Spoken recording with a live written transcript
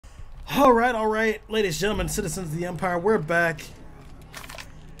All right, ladies and gentlemen, citizens of the Empire, we're back.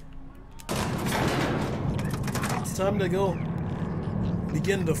 It's time to go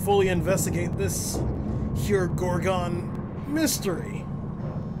begin to fully investigate this here Gorgon mystery.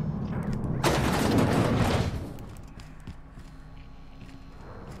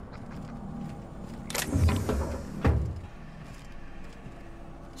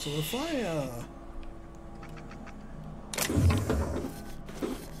 So if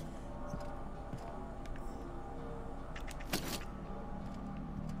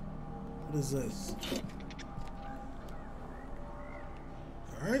what is this?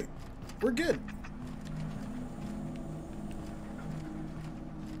 Alright, we're good.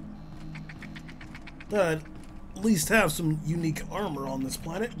 At least have some unique armor on this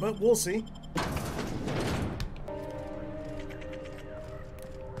planet, but we'll see.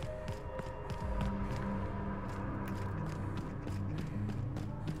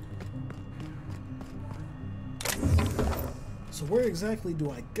 So where exactly do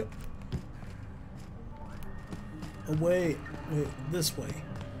I go? Away, wait, this way.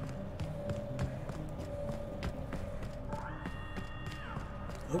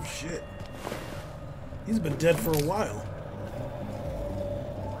 Oh shit. He's been dead for a while.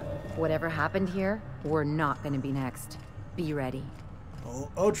 Whatever happened here, we're not gonna be next. Be ready.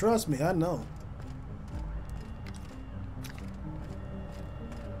 Oh, trust me, I know.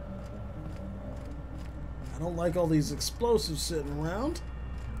 I don't like all these explosives sitting around.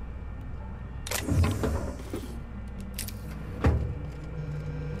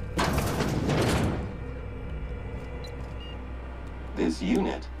 This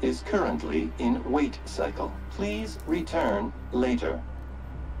unit is currently in wait cycle. Please return later.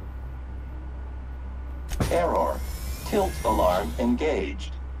 Error. Tilt alarm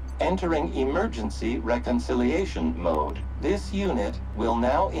engaged. Entering emergency reconciliation mode. This unit will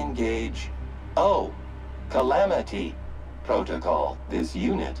now engage Calamity Protocol. This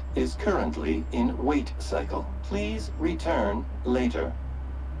unit is currently in wait cycle. Please return later.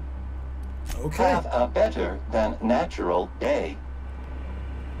 Okay. Have a better than natural day.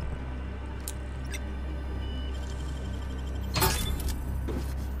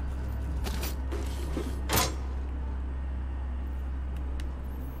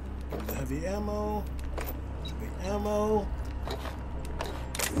 Heavy ammo. Heavy ammo.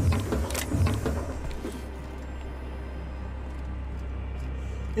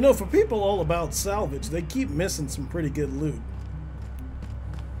 You know, for people all about salvage, they keep missing some pretty good loot.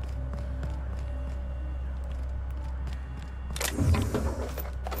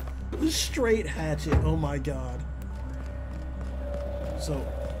 The straight hatchet, oh my god. So,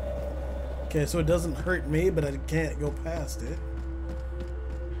 okay, so it doesn't hurt me, but I can't go past it.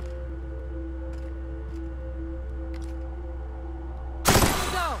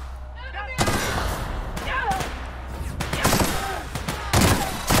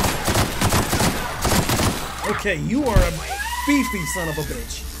 Okay, you are a beefy son of a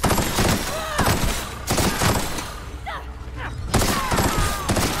bitch.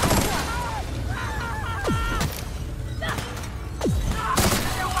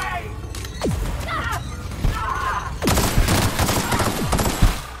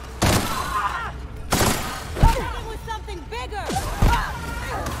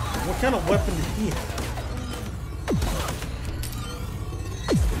 What kind of weapon did he have?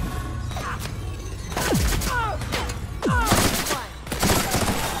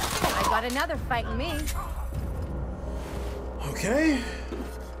 Another fighting me. Okay.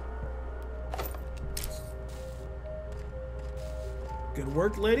 Good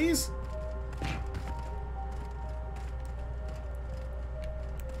work, ladies.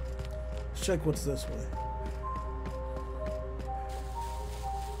 Let's check what's this way.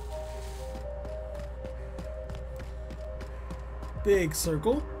 Big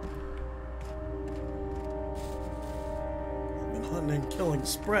circle. I've been hunting and killing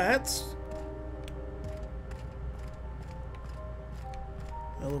sprats.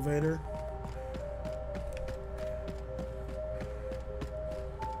 Elevator.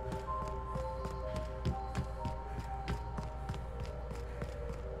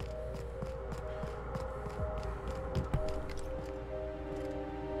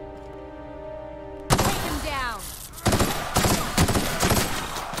 Take him down.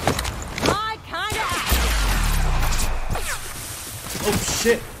 My kind of. Oh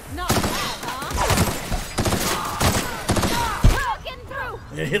shit. Not bad, huh? Broken through.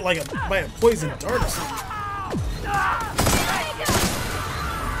 I got hit like by a poison dart or something.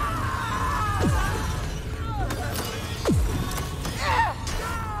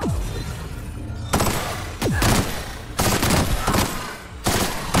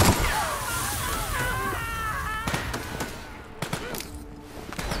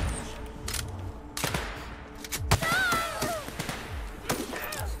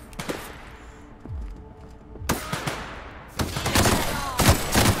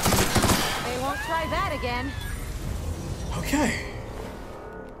 that again. Okay.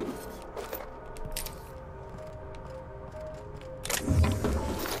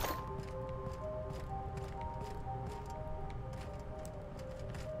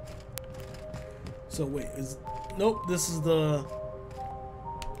 So wait, nope, this is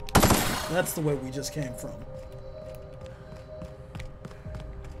that's the way we just came from.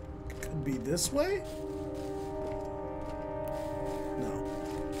 Could be this way? No.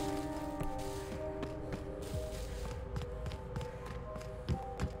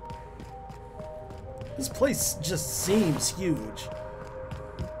 This place just seems huge.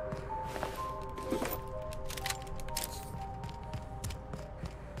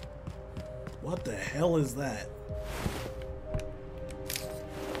 What the hell is that?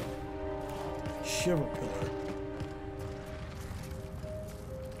 Shiver pillar.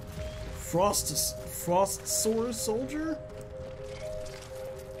 Frost sword soldier?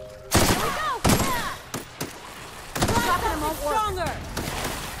 Stronger.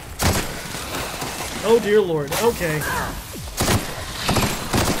 Oh dear lord, okay.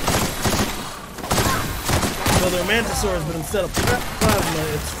 So they're mantisaurs, but instead of plasma,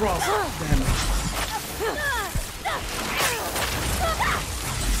 it's frost damage.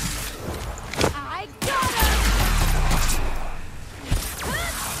 I got him.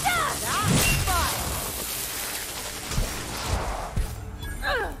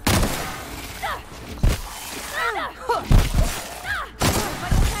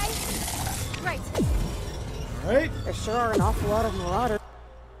 Right. Alright? There sure are an awful lot of marauders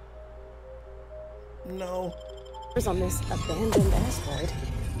No. on this abandoned asteroid.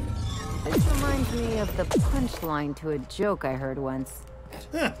 This reminds me of the punchline to a joke I heard once.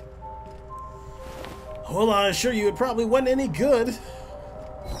 Huh. Well, I assure you it probably wasn't any good.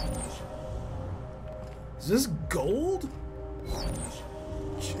 Is this gold?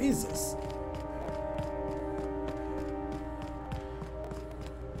 Jesus.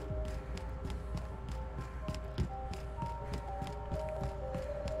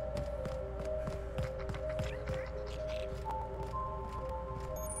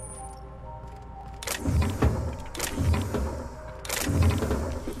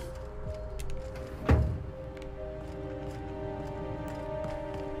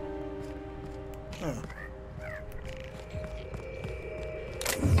 Huh.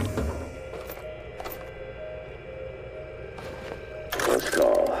 Close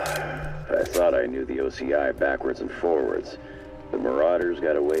call. I thought I knew the OCI backwards and forwards. The Marauders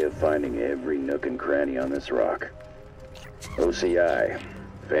got a way of finding every nook and cranny on this rock. OCI.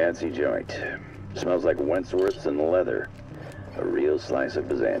 Fancy joint. Smells like Wentworth's and leather. A real slice of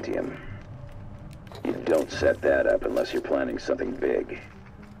Byzantium. You don't set that up unless you're planning something big.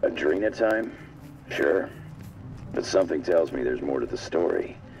 Adrena time? Sure. But something tells me there's more to the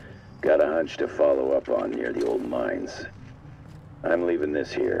story. Got a hunch to follow up on near the old mines. I'm leaving this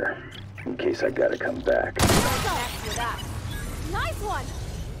here, in case I gotta come back. Nice one.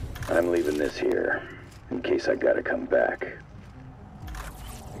 I'm leaving this here, in case I gotta come back.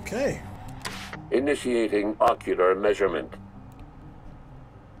 Okay. Initiating ocular measurement.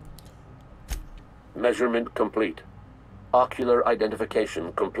 Measurement complete. Ocular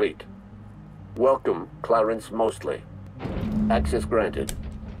identification complete. Welcome, Clarence Mostly. Access granted.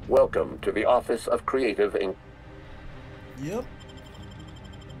 Welcome to the Office of Creative Inc. Yep.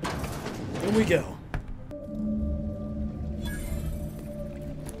 Here we go.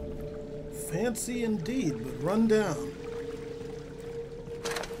 Fancy indeed, but run down.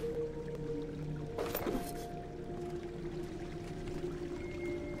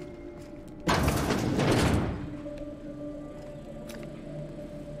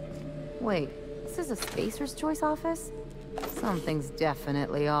 Wait, this is a Spacer's Choice office? Something's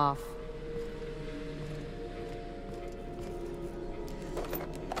definitely off.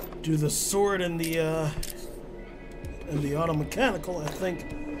 Do the sword and the automechanical, I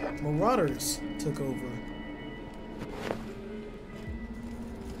think Marauders took over.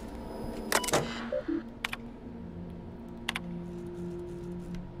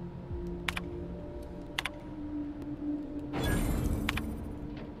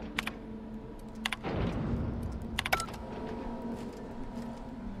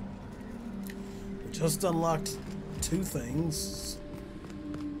 Just unlocked 2 things.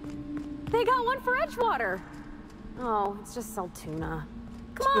 They got one for Edgewater. Oh, it's just Saltuna.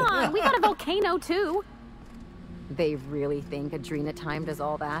 Come on, we got a volcano too. They really think Adrena time does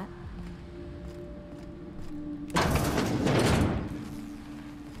all that?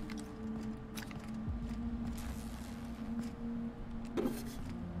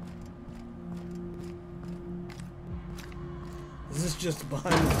 Is this just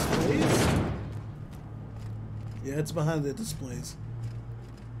behind this place? Yeah, it's behind the displays.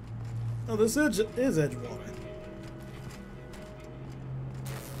 Oh, this is Edgewater.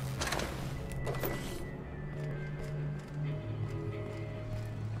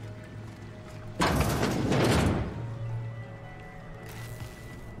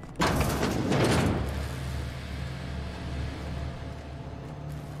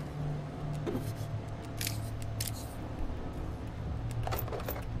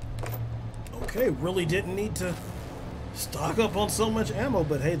 Okay, really didn't need to stock up on so much ammo,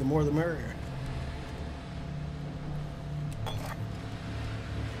 but hey, the more the merrier.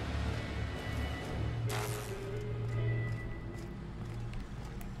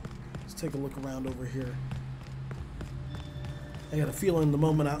 Let's take a look around over here. I got a feeling the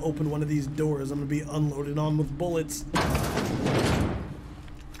moment I open one of these doors, I'm going to be unloaded on with bullets.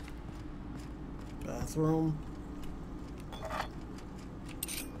 Bathroom.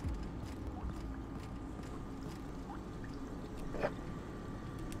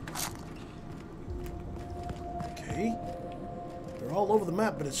 Okay. They're all over the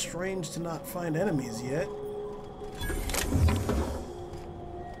map, but it's strange to not find enemies yet.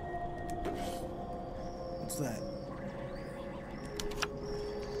 What's that?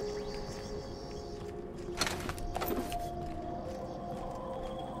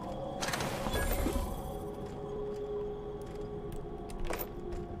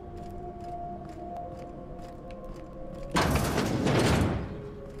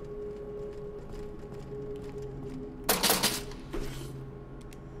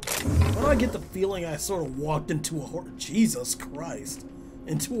 I get the feeling I sort of walked into a horror... Jesus Christ.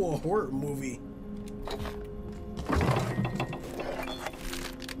 Into a horror movie.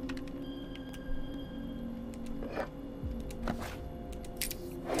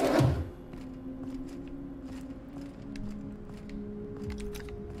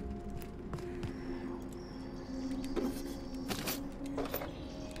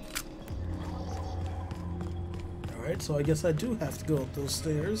 Alright, so I guess I do have to go up those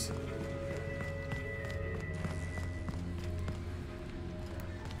stairs.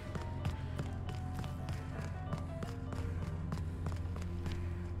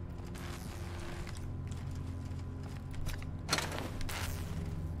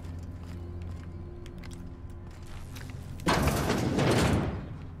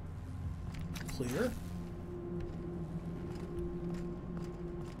 Clear.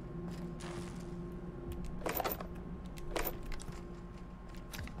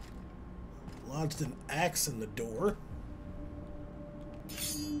 Lodged an axe in the door.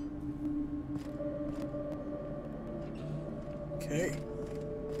 Okay.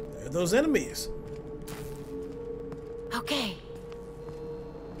 There are those enemies. Okay.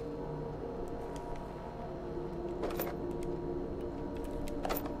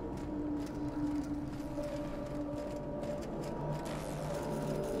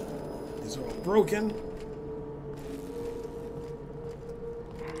 These are all broken.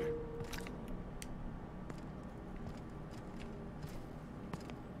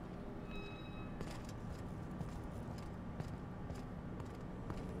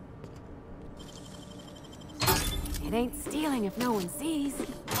 It ain't stealing if no one sees.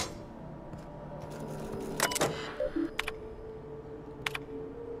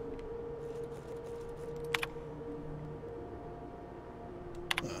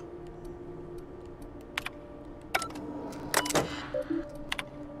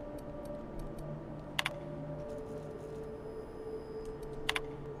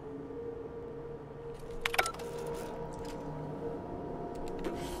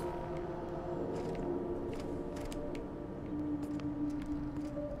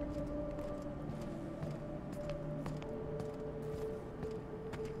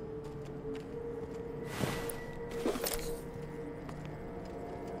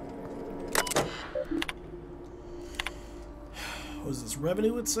 Was this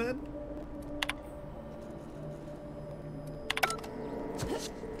revenue, it said?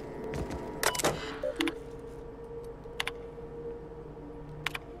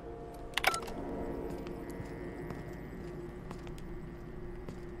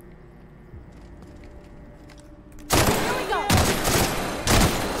 There we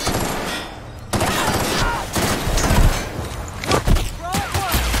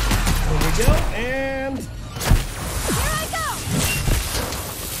go, and...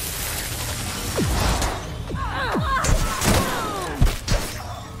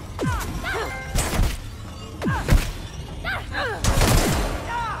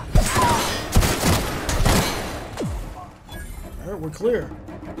 We're clear.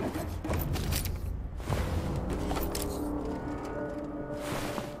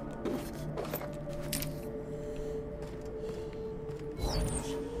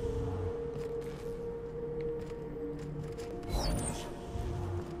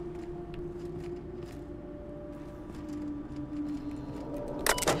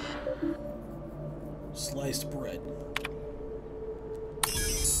 Sliced bread.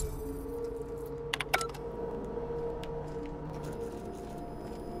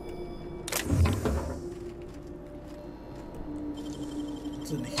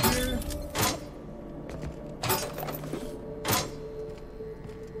 What's in here?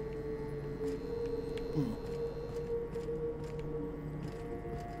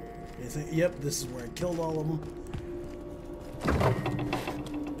 Yep, this is where I killed all of them.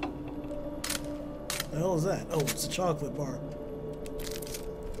 The hell is that? Oh, it's a chocolate bar.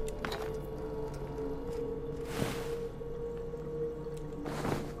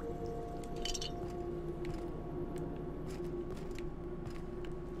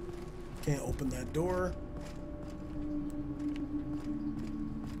 Can't open that door.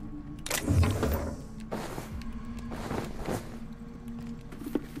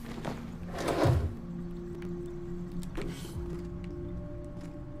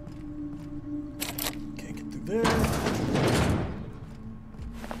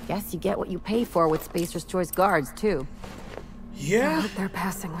 Guess you get what you pay for with Spacer's Choice guards, too. Yeah? I hope their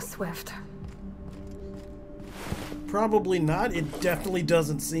passing was swift. Probably not. It definitely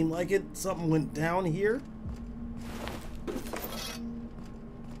doesn't seem like it. Something went down here.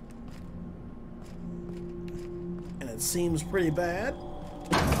 And it seems pretty bad.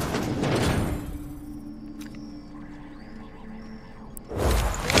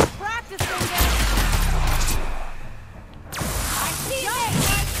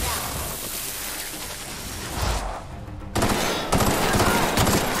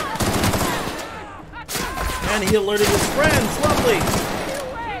 And he alerted his friends. Lovely.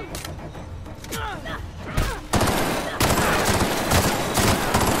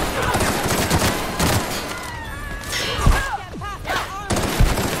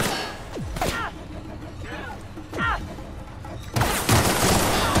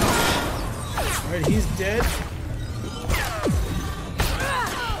 All right, he's dead.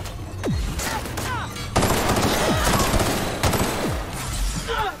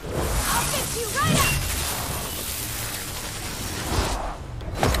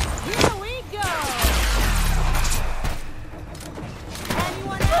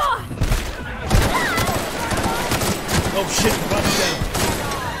 Oh shit, button down.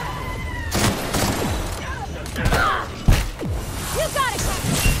 You got it,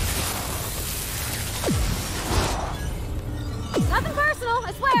 Captain. Nothing personal, I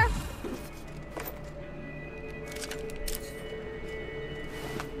swear.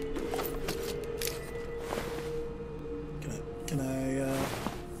 Can I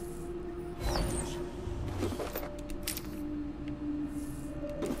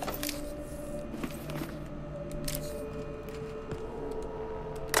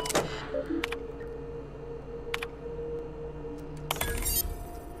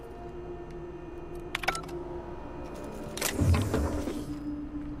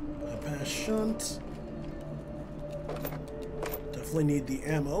bypass shunt? Definitely need the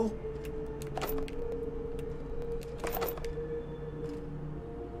ammo.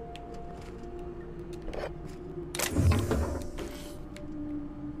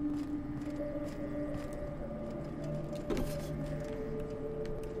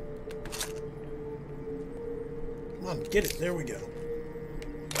 Come on, get it. There we go.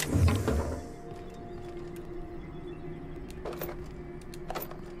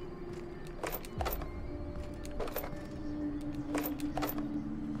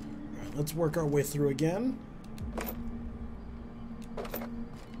 Alright, let's work our way through again.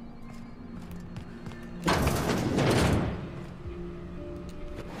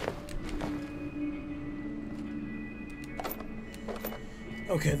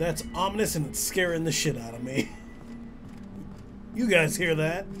 Okay, that's ominous and it's scaring the shit out of me. You guys hear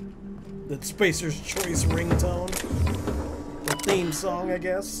that? That Spacer's Choice ringtone? The theme song, I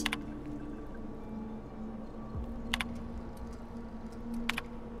guess?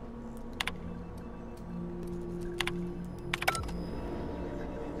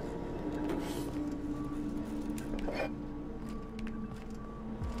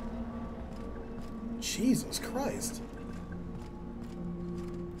 Jesus Christ.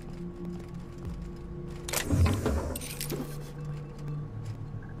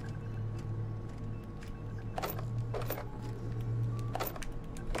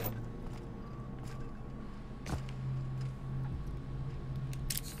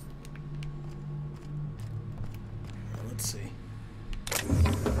 Let's see.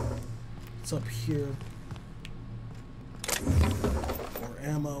 It's up here. More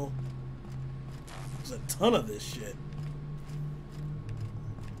ammo. There's a ton of this shit.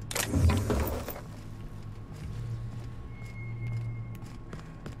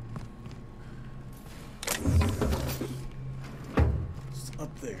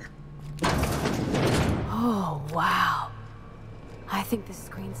 there. Oh, wow. I think this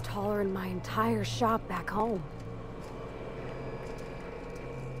screen's taller than my entire shop back home.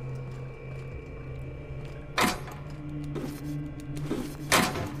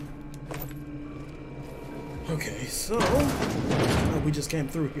 Okay, so we just came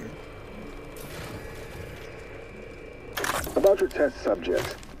through here. About your test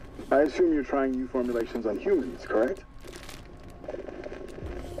subjects, I assume you're trying new formulations on humans, correct?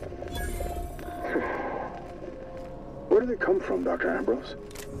 Where do they come from, Dr. Ambrose?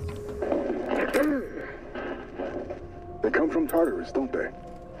 They come from Tartarus, don't they?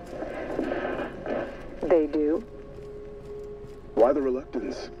 They do. Why the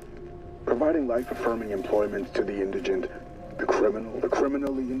reluctance? Providing life-affirming employment to the indigent, the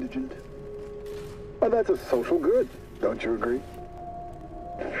criminally indigent? Well, that's a social good, don't you agree?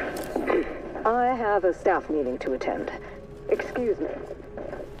 I have a staff meeting to attend. Excuse me.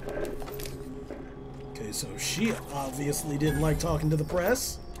 Okay, so she obviously didn't like talking to the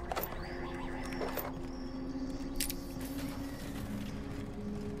press.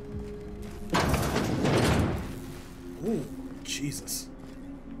 Ooh, Jesus.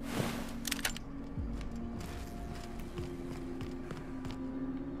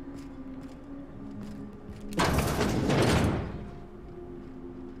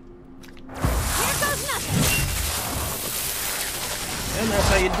 And that's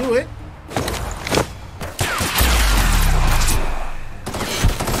how you do it.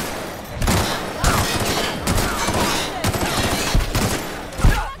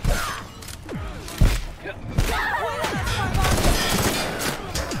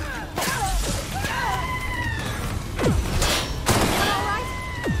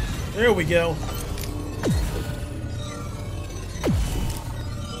 There we go.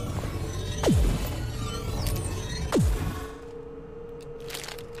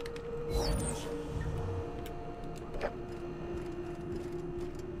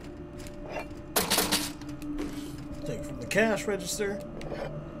 Take from the cash register.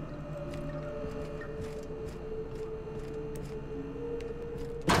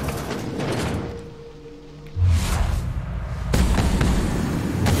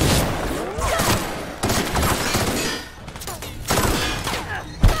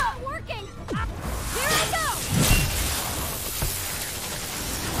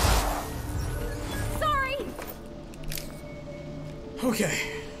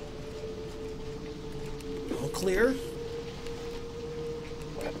 Okay. All clear.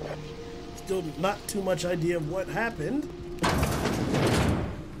 Still not too much idea of what happened.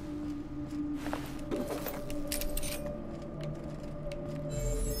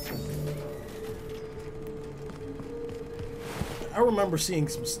 I remember seeing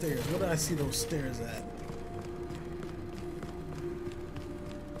some stairs. Where did I see those stairs at?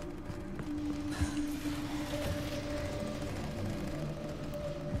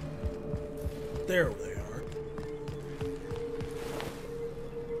 There they are.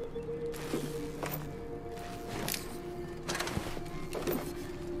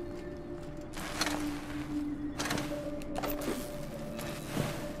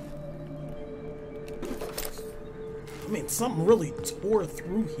 I mean, something really tore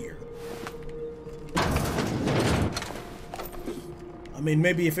through here. I mean,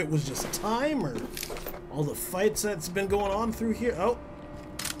 maybe if it was just time or all the fights that's been going on through here. Oh.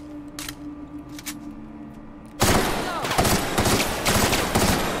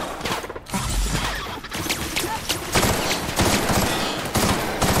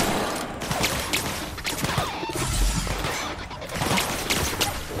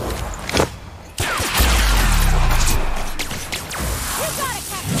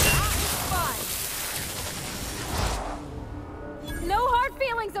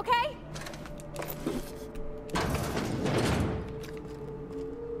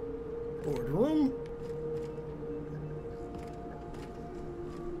 Boardroom.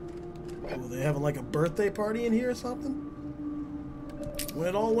 Oh, they having like a birthday party in here or something? When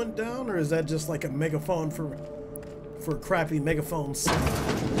it all went down, or is that just like a megaphone for crappy megaphones?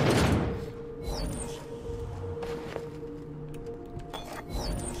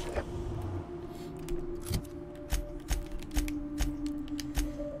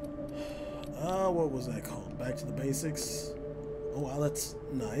 What was that called? Back to the basics. Oh wow, that's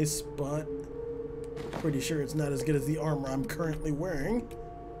nice, but pretty sure it's not as good as the armor I'm currently wearing.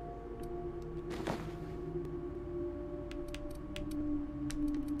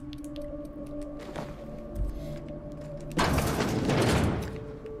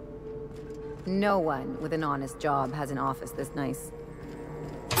 No one with an honest job has an office this nice.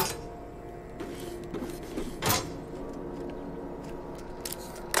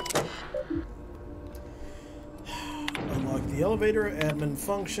 elevator, admin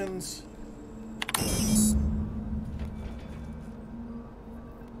functions.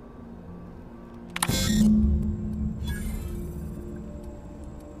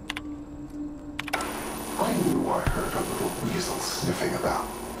 I knew I heard a little weasel sniffing about.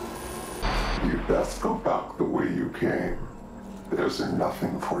 You'd best go back the way you came. There's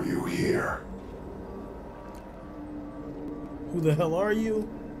nothing for you here. Who the hell are you?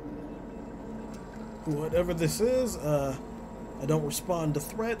 Whatever this is, I don't respond to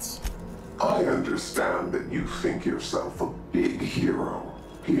threats. I understand that you think yourself a big hero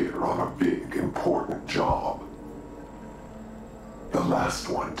here on a big, important job. The last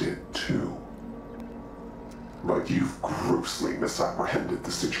one did too. But you've grossly misapprehended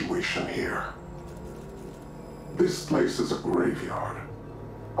the situation here. This place is a graveyard.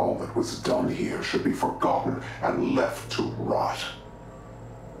 All that was done here should be forgotten and left to rot.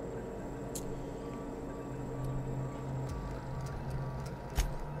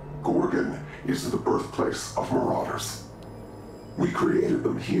 Gorgon is the birthplace of marauders. We created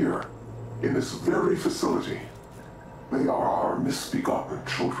them here, in this very facility. They are our misbegotten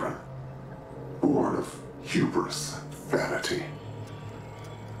children, born of hubris and vanity.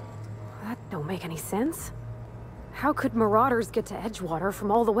 That don't make any sense. How could marauders get to Edgewater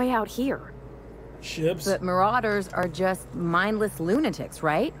from all the way out here? Ships. But marauders are just mindless lunatics,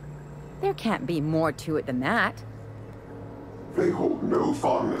 right? There can't be more to it than that. They hold no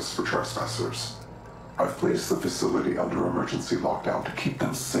fondness for trespassers. I've placed the facility under emergency lockdown to keep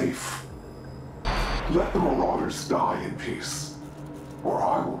them safe. Let the marauders die in peace, or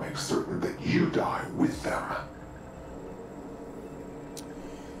I will make certain that you die with them.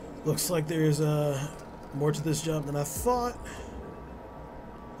 Looks like there's more to this job than I thought.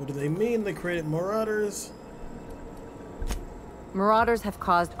 What do they mean? They created marauders? Marauders have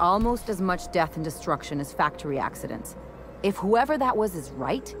caused almost as much death and destruction as factory accidents. If whoever that was is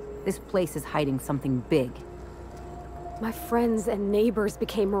right, this place is hiding something big. My friends and neighbors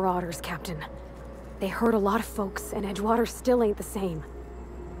became marauders, Captain. They hurt a lot of folks, and Edgewater still ain't the same.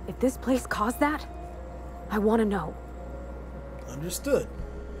 If this place caused that, I want to know. Understood.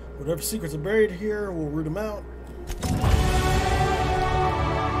 Whatever secrets are buried here, we'll root them out.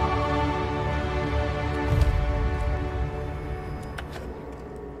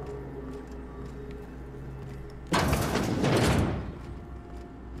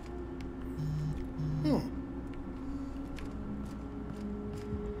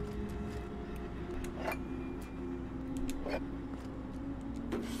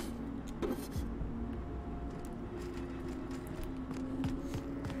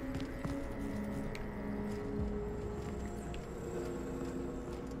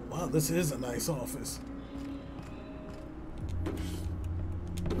 Wow, this is a nice office.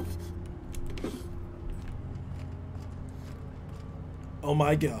 Oh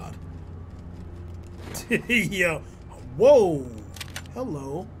my god. Yo. Whoa.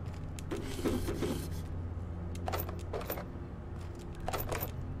 Hello.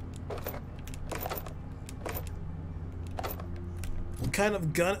 What kind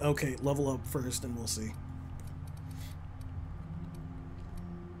of gun? Okay, level up first and we'll see.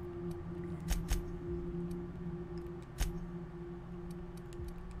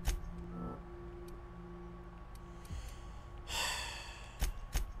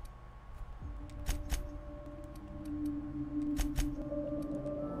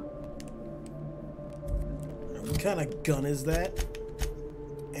 What kind of gun is that?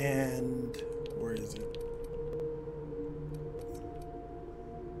 And where is it?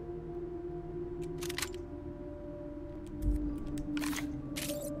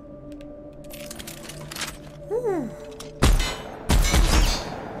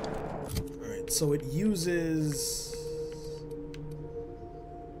 Alright, so it uses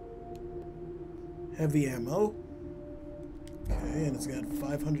heavy ammo. Okay, and it's got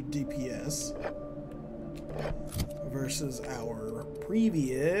 500 DPS. Versus our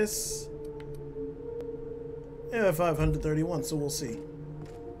previous 531, so we'll see.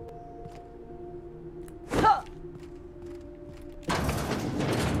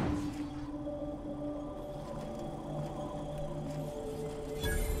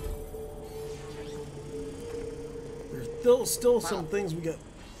 There's still some things we got.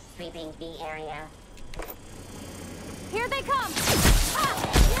 Sweeping the area. Here they come! Ah!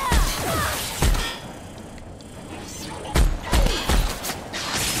 Yeah! Ah!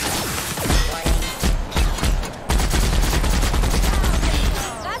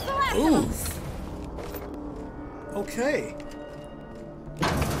 Oof. Okay.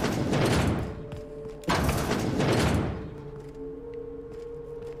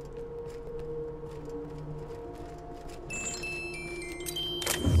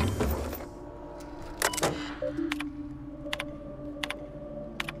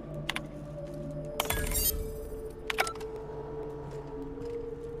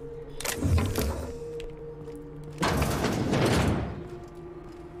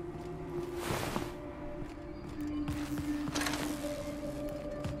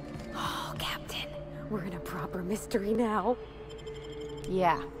 We're in a proper mystery now.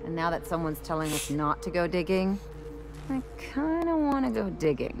 Yeah, and now that someone's telling us not to go digging, I kinda wanna go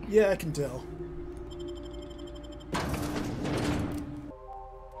digging. Yeah, I can tell.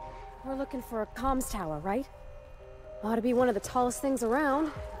 We're looking for a comms tower, right? Ought to be one of the tallest things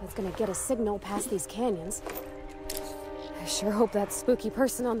around. It's gonna get a signal past these canyons. I sure hope that spooky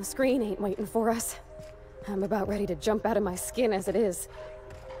person on the screen ain't waiting for us. I'm about ready to jump out of my skin as it is.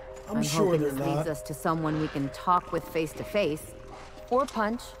 I'm sure hoping they're this not. leads us to someone we can talk with face to face. Or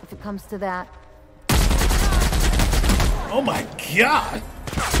punch, if it comes to that. Oh my god!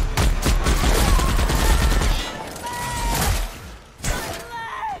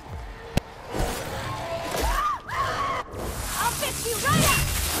 I'll fix you right up!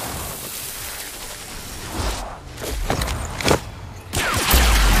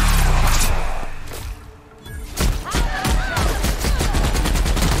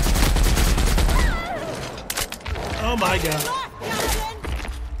 Oh my god.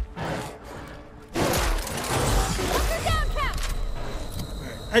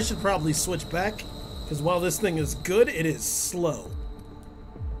 I should probably switch back, because while this thing is good, it is slow.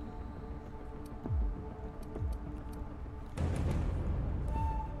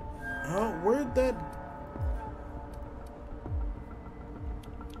 Oh, where'd that...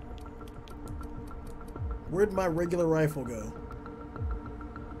 Where'd my regular rifle go?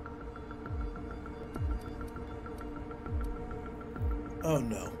 Oh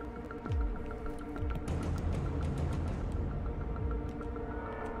no.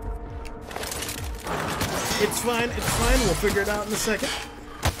 It's fine, we'll figure it out in a second.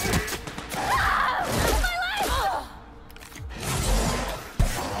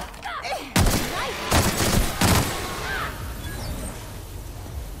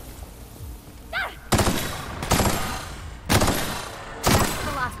 That's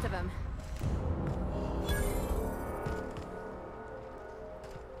the last of him.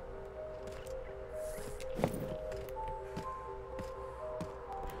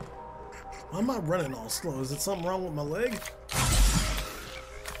 Why am I running all slow? Is it something wrong with my leg?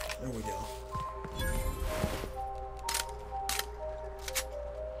 There we go.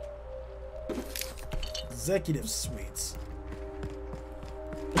 Executive suites.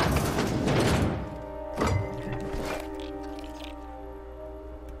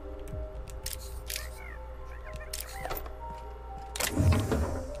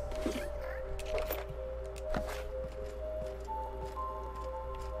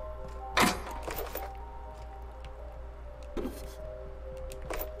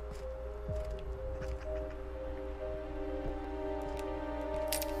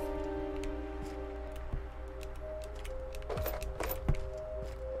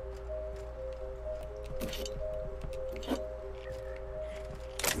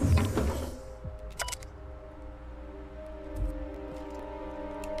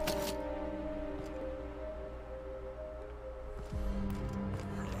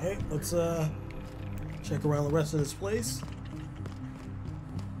 Alright, let's check around the rest of this place.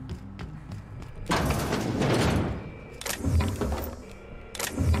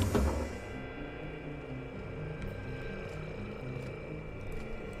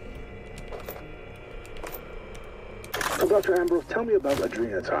 Dr. Ambrose, tell me about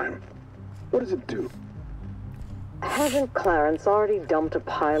Adrena time. What does it do? Hasn't Clarence already dumped a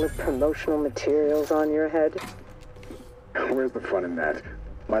pile of promotional materials on your head? Where's the fun in that?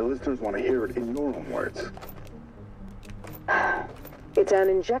 My listeners want to hear it in your own words. It's an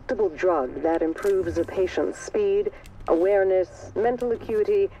injectable drug that improves a patient's speed, awareness, mental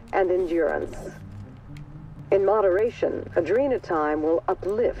acuity, and endurance. In moderation, Adrena time will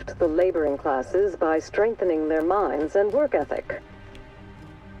uplift the laboring classes by strengthening their minds and work ethic.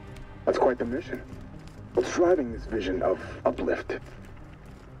 That's quite the mission. What's driving this vision of uplift?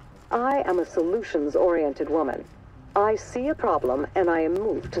 I am a solutions-oriented woman. I see a problem and I am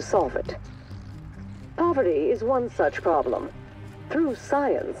moved to solve it. Poverty is one such problem. Through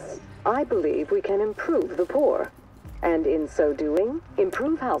science, I believe we can improve the poor, and in so doing,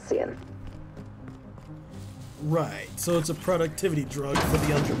 improve Halcyon. Right, so it's a productivity drug for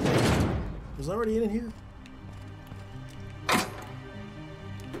the underpaid. Was I already in here?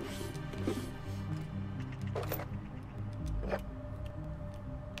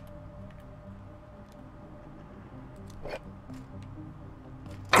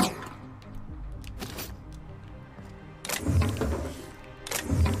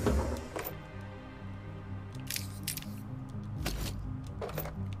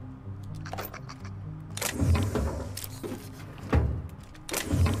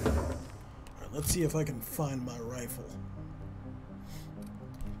 Let's see if I can find my rifle.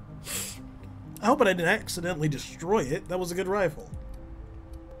 I hope I didn't accidentally destroy it. That was a good rifle.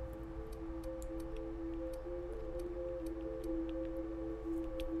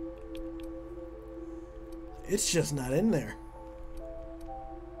 It's just not in there.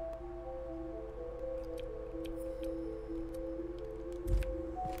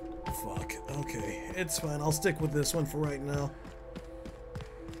 Fuck. Okay, it's fine. I'll stick with this one for right now.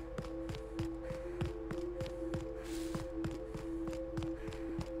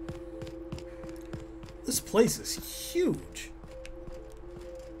 This place is huge.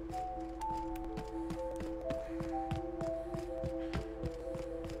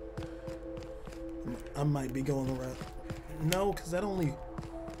 I might be going around. No, because that only...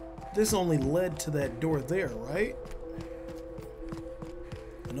 This only led to that door there, right?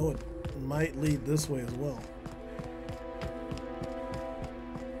 I know it might lead this way as well.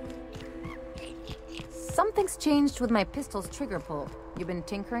 Something's changed with my pistol's trigger pull. You been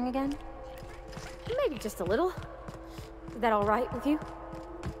tinkering again? Maybe just a little. Is that all right with you?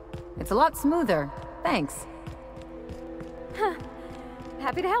 It's a lot smoother. Thanks. Huh.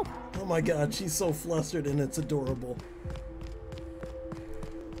 Happy to help. Oh my god, she's so flustered and it's adorable.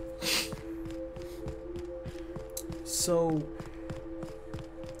 So...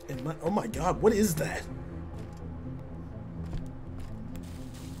 oh my god, what is that?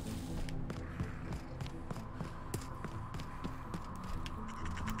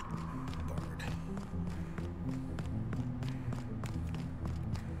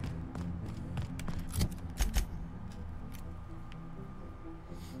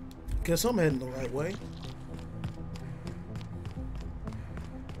 Guess I'm heading the right way.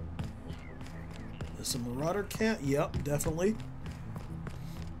 There's a marauder camp. Yep, definitely.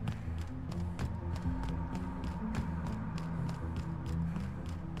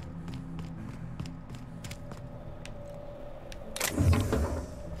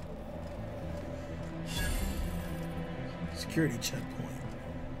 Security checkpoint.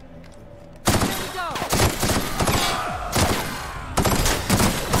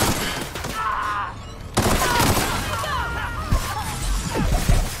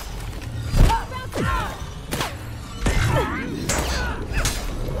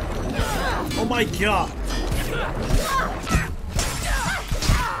 Oh my god!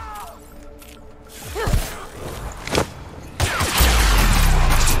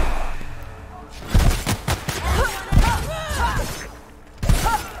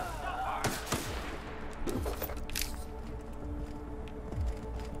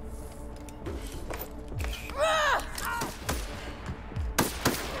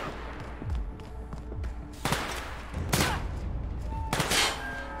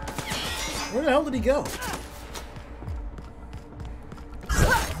 Where the hell did he go?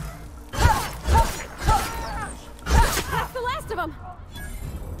 That's the last of them.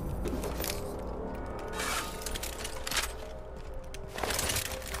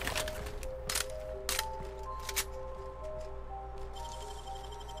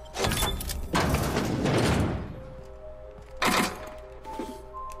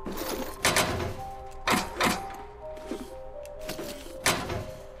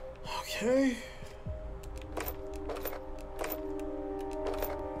 Okay.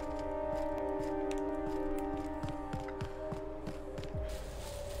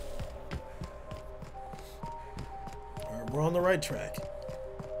 Alright, we're on the right track.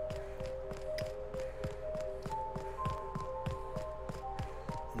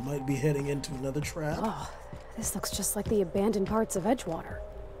 We might be heading into another trap. Oh, this looks just like the abandoned parts of Edgewater.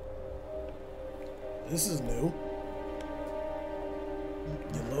 This is new.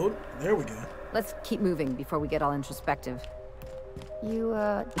 You load? There we go. Let's keep moving before we get all introspective. You,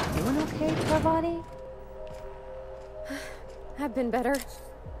 doing okay, Parvati? I've been better.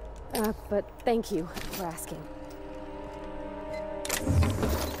 But thank you for asking.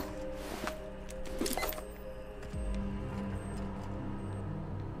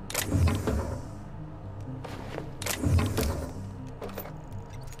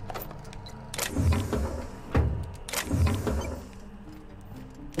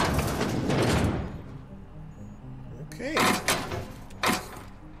 Okay.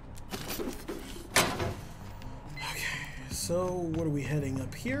 Okay, so what are we heading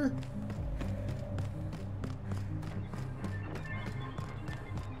up here?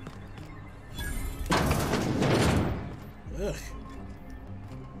 Ugh.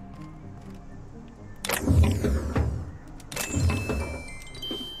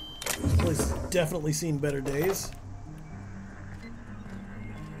 This place has definitely seen better days.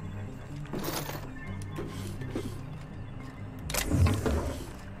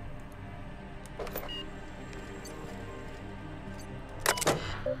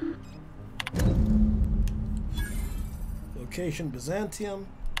 Location Byzantium.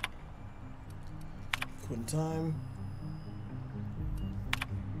 Quintime.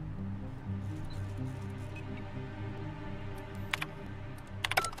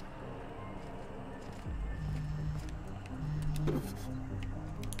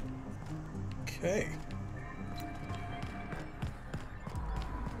 Okay.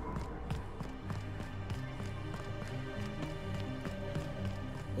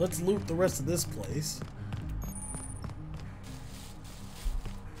 Let's loot the rest of this place.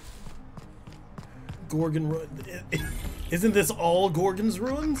 Gorgon isn't this all Gorgon's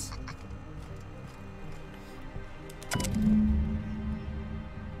ruins?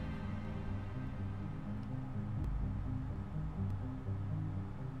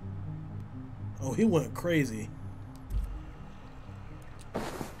 Oh, he went crazy.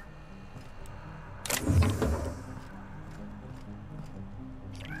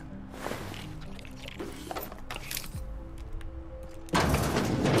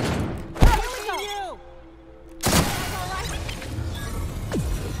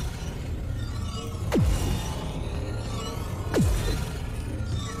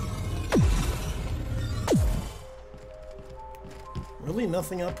 Really?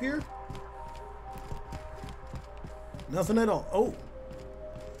 Nothing up here? Nothing at all. Oh.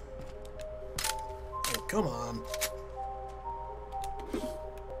 Oh, come on.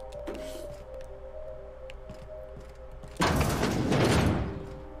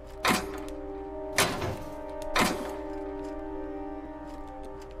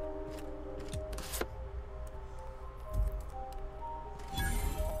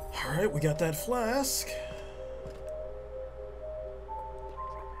 All right, we got that flask.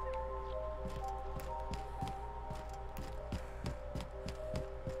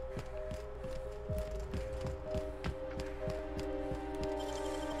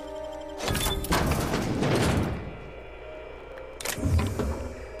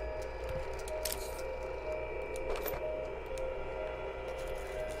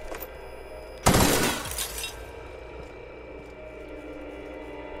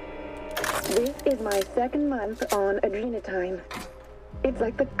 This is my second month on adrenatime. It's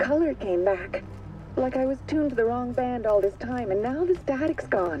like the color came back. Like I was tuned to the wrong band all this time, and now the static's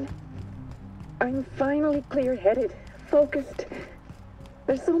gone. I'm finally clear-headed, focused.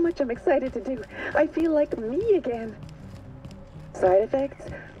 There's so much I'm excited to do. I feel like me again. Side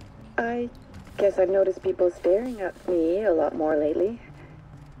effects? I guess I've noticed people staring at me a lot more lately.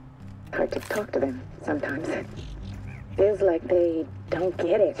 Hard to talk to them sometimes. Feels like they don't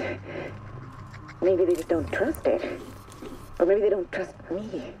get it. Maybe they just don't trust it. Or maybe they don't trust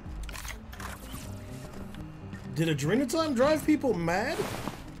me. Did adrenatime drive people mad?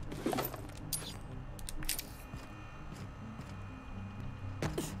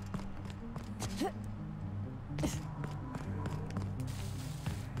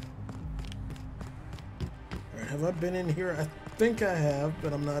 Alright, have I been in here? I think I have,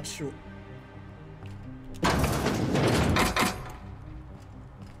 but I'm not sure.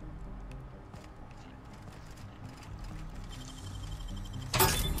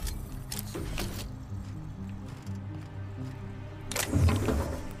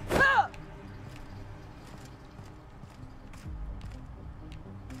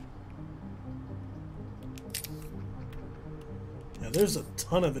 There's a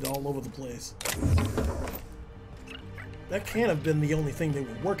ton of it all over the place. That can't have been the only thing they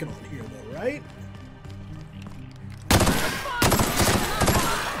were working on here, though, right?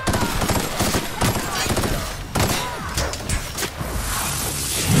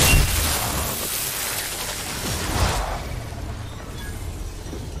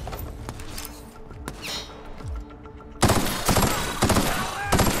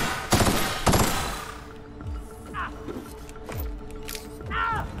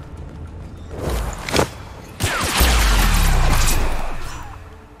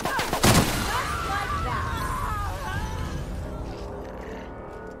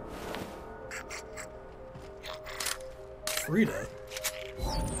 Frida.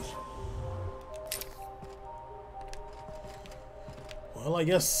 Well, I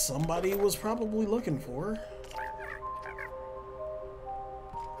guess somebody was probably looking for her.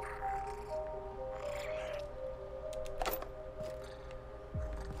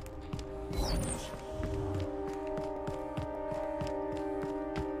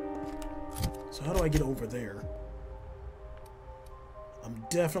 So how do I get over there? I'm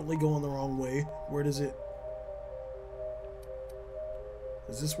definitely going the wrong way. Where does it...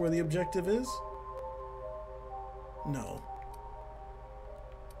 Is this where the objective is? No.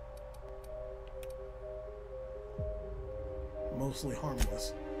 Mostly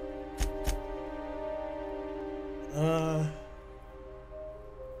harmless. Collection.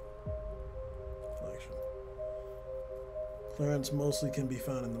 Clarence mostly can be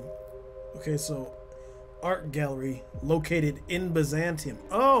found in them. Okay, so art gallery located in Byzantium.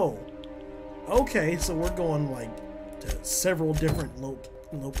 Oh, okay, so we're going like to several different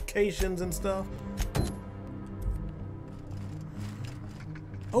locations and stuff.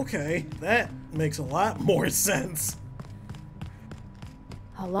 Okay, that makes a lot more sense.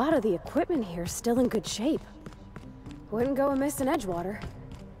 A lot of the equipment here is still in good shape. Wouldn't go amiss in Edgewater.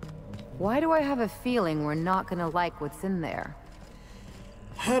 Why do I have a feeling we're not gonna like what's in there?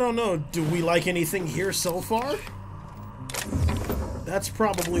 I don't know. Do we like anything here so far? That's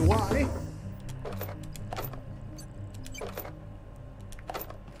probably why.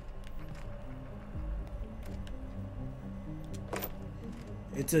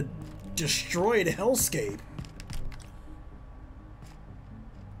 It's a destroyed hellscape.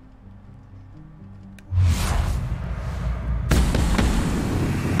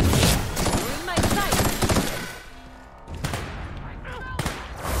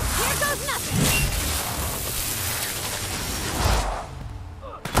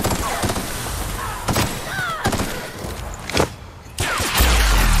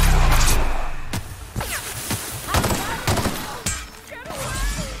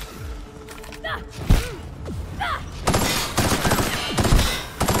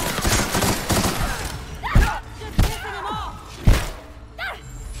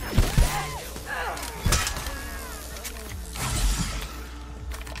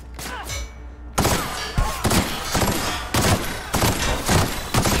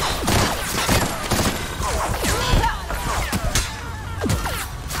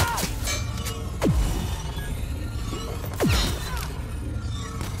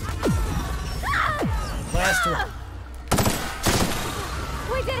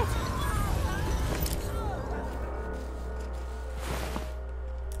 We did it!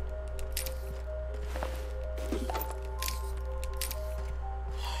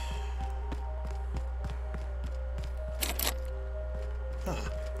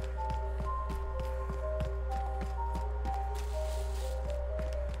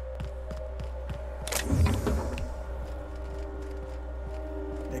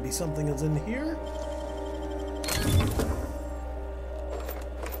 Maybe something is in here?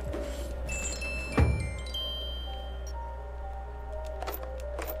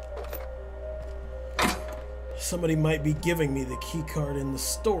 Somebody might be giving me the key card in the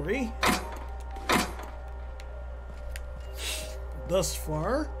story. Thus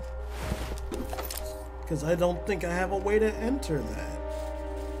far. Because I don't think I have a way to enter that.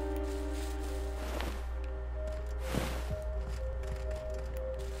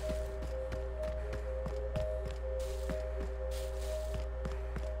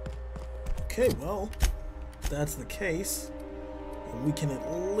 Okay, well, if that's the case, then we can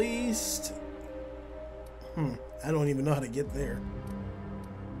at least... I don't even know how to get there.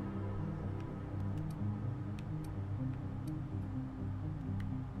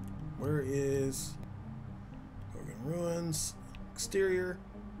 Where is Gorgon Ruins? Exterior.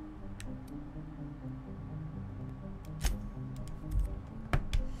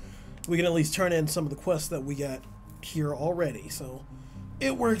 We can at least turn in some of the quests that we got here already, so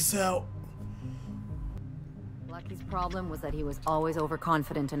it works out. Lucky's problem was that he was always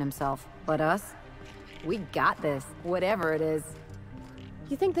overconfident in himself. But us? We got this, whatever it is.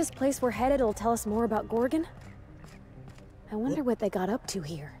 You think this place we're headed will tell us more about Gorgon? I wonder what they got up to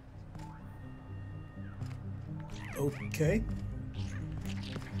here. Okay.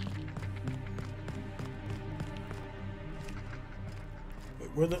 Wait,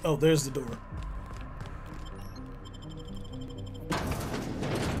 where the... Oh, there's the door.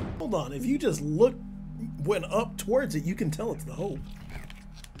 Hold on, if you just went up towards it, you can tell it's the Hope.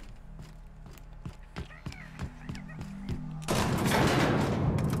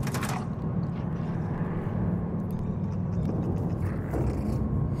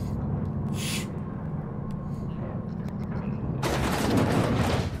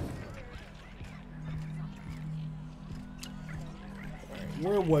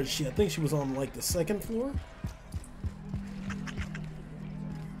 Where was she? I think she was on like the second floor.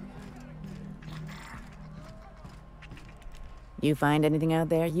 You find anything out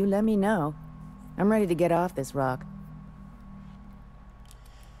there, you let me know. I'm ready to get off this rock.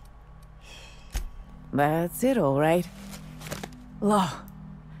 That's it, all right. Law.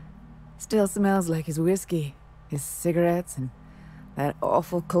 Still smells like his whiskey, his cigarettes, and that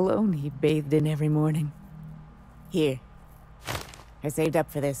awful cologne he bathed in every morning. Here. I saved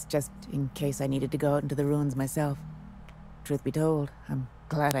up for this, just in case I needed to go out into the ruins myself. Truth be told, I'm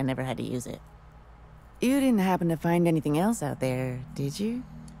glad I never had to use it. You didn't happen to find anything else out there, did you?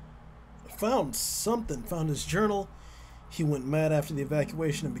 Found something. Found his journal. He went mad after the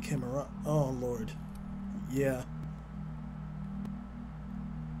evacuation and became a... Oh, Lord. Yeah.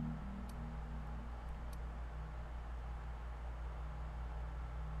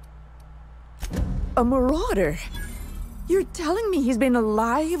 A marauder? You're telling me he's been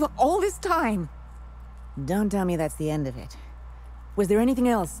alive all this time? Don't tell me that's the end of it. Was there anything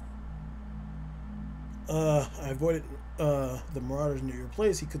else? I avoided the marauders near your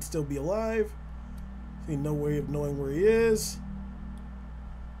place. He could still be alive. See no way of knowing where he is.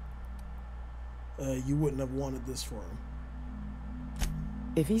 You wouldn't have wanted this for him.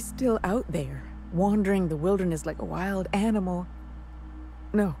 If he's still out there, wandering the wilderness like a wild animal...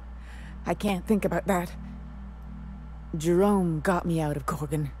 No, I can't think about that. Jerome got me out of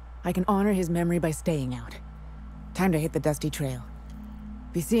Gorgon. I can honor his memory by staying out. Time to hit the dusty trail.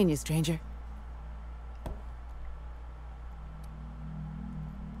 Be seeing you, stranger.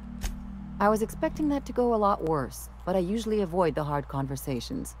 I was expecting that to go a lot worse, but I usually avoid the hard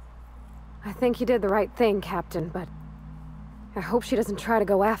conversations. I think you did the right thing, Captain, but I hope she doesn't try to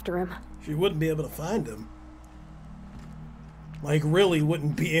go after him. She wouldn't be able to find him. Like, really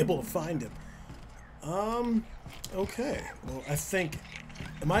wouldn't be able to find him. Okay. Well, I think...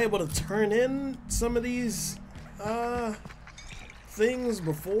 Am I able to turn in some of these, things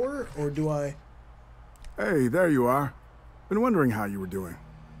before, or do I... Hey, there you are. Been wondering how you were doing.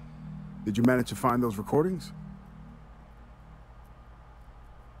 Did you manage to find those recordings?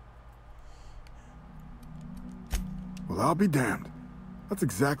 Well, I'll be damned. That's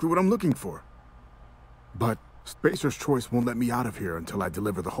exactly what I'm looking for. But Spacer's Choice won't let me out of here until I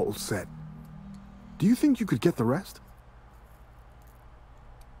deliver the whole set. Do you think you could get the rest?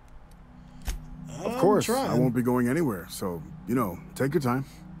 Of course, I won't be going anywhere, so, you know, take your time.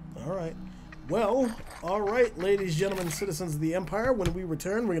 All right. Well, all right, ladies, gentlemen, citizens of the Empire, when we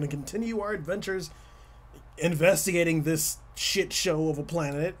return, we're going to continue our adventures investigating this shit show of a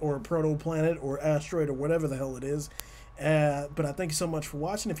planet, or a proto-planet, or asteroid, or whatever the hell it is. But I thank you so much for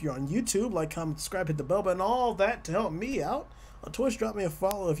watching. If you're on YouTube, like, comment, subscribe, hit the bell button, all that to help me out. On Twitch, drop me a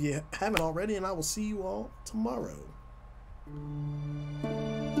follow if you haven't already, and I will see you all tomorrow.